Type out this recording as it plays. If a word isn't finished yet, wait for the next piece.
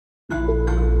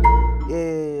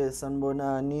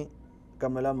sanibonani,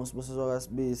 igama lami uSibusiso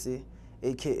kaSibisi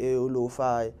aka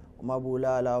uLowfeye,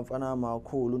 umabulala umfana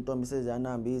amakhulu untombi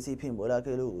seziyanambisa iphimbo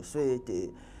lakhe liwuswede.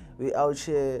 We out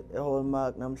here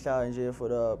eHallmark namhlanje for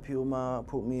the Puma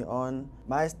Put Me On.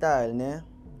 My style ne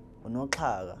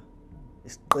unoxhaka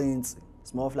isiqinsi.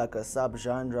 It's more of like a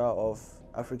sub-genre of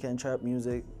African trap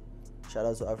music. Shout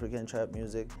out to African trap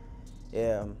music.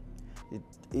 Yeah,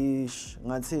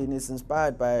 ngathini, it's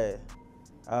inspired by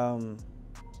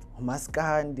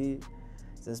Maskandi,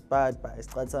 it's inspired by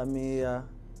Stratamia,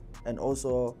 and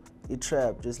also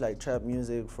trap, just like trap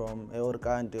music from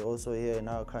Eorkante, also here in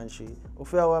our country.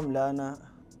 Ufika kwami lana,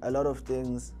 a lot of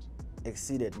things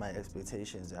exceeded my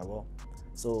expectations, yabo.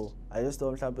 So I just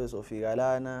thought mhlambe sofika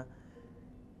lana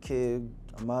ke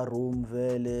ama room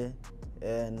vele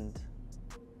and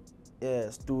yeah,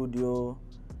 studio,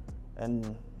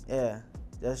 and yeah,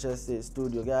 that's just it,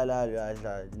 studio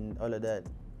and all of that.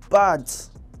 But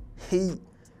hey,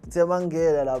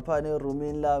 mangela lapha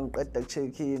ne-roomini lami ngiqeda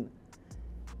ku-check-in,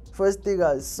 first thing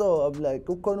I saw, I'm like,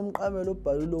 kukhona umqamelo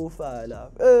obhalwe Lowfeye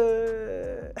lapha.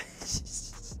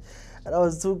 And that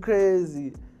was too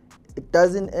crazy. It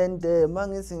doesn't end there.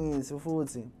 Mangithi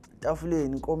futhi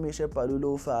tafuleni inkomishi ebhalwe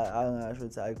Lowfeye angasho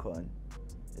ukuthi icon.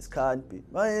 It can't be.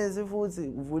 Mangithi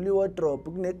futhi uvula i-wardrobe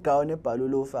kunegown ebhalwe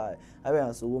Lowfeye. Abe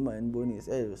ngasukuma nibonise.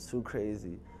 It was too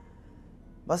crazy.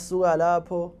 Masuka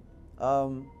lapho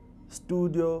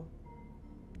studio,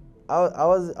 I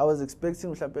was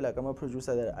expecting mhlampe like I'm a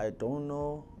producer that I don't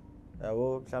know.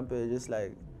 Mhlampe just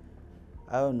like,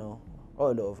 I don't know,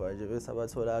 all over nje bese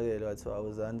abatholakele wathiwa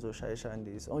awuzani uzoshayisha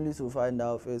this, only to find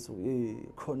out first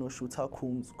khona shooter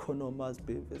Coons, khona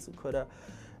Masbe, first khona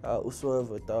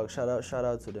Uswerve dog. Shout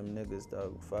out to them niggas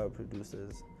dog, fire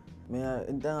producers. Mina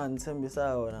into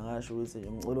engangithembisa yona ngasho ukuthi nje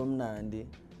umculo omnandi,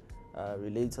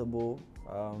 relatable,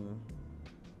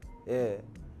 yeah,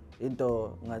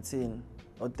 into ngathini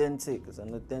authentic. It's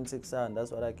an authentic sound,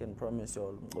 that's what I can promise you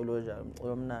all.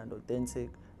 Authentic,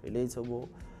 relatable,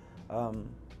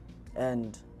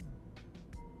 and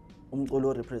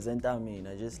umculo representa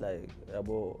mina, just like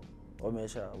yabo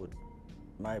omesha with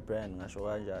my brand ngasho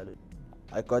kanjalo.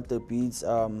 I got the beats,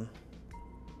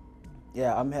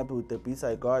 yeah, I'm happy with the beats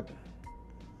I got,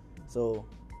 so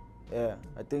yeah,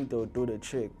 I think they'll do the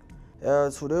trick. Yeah,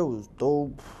 today was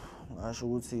dope. I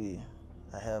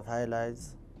have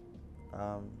highlights.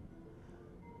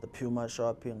 The Puma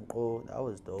shopping, that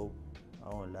was dope, I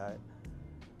won't lie.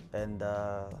 And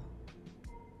the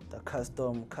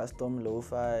custom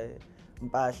Lowfeye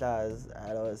mpahlas,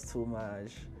 that was too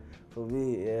much for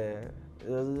me. Yeah, it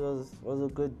was a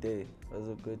good day. It was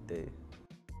a good day.